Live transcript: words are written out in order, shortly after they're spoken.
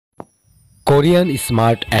Korean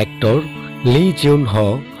smart actor Lee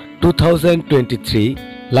Jun-ho 2023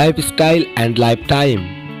 Lifestyle and Lifetime.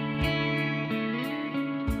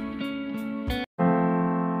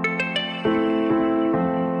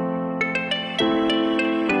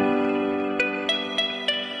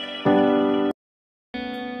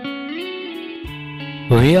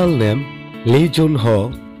 Real name Lee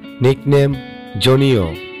Jun-ho, nickname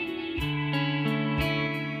Jun-ho.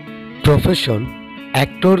 Profession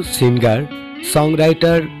actor, singer,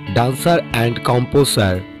 songwriter, dancer and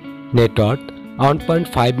composer. Net worth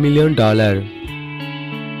 $1.5 million.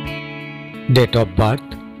 Date of birth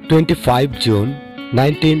 25 June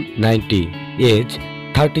 1990. Age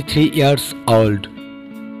 33 years old.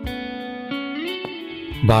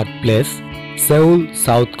 Birthplace Seoul,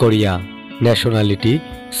 South Korea. Nationality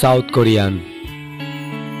South Korean.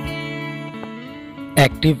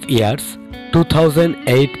 Active years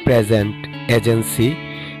 2008 present. Agency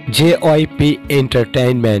JYP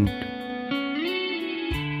Entertainment.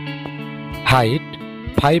 Height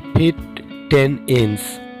 5 feet 10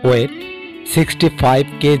 inches. Weight 65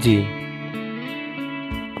 kg.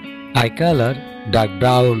 Eye color dark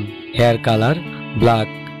brown. Hair color black.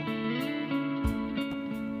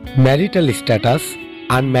 Marital status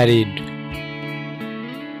unmarried.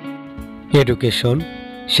 Education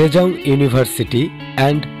Sejong University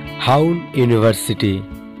and Haun University.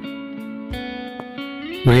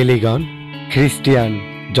 Religion Christian.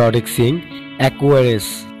 Zodiac sign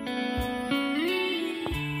Aquarius.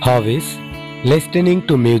 Hobbies listening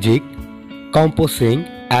to music, composing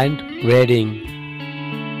and reading.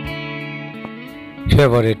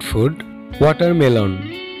 Favorite food watermelon.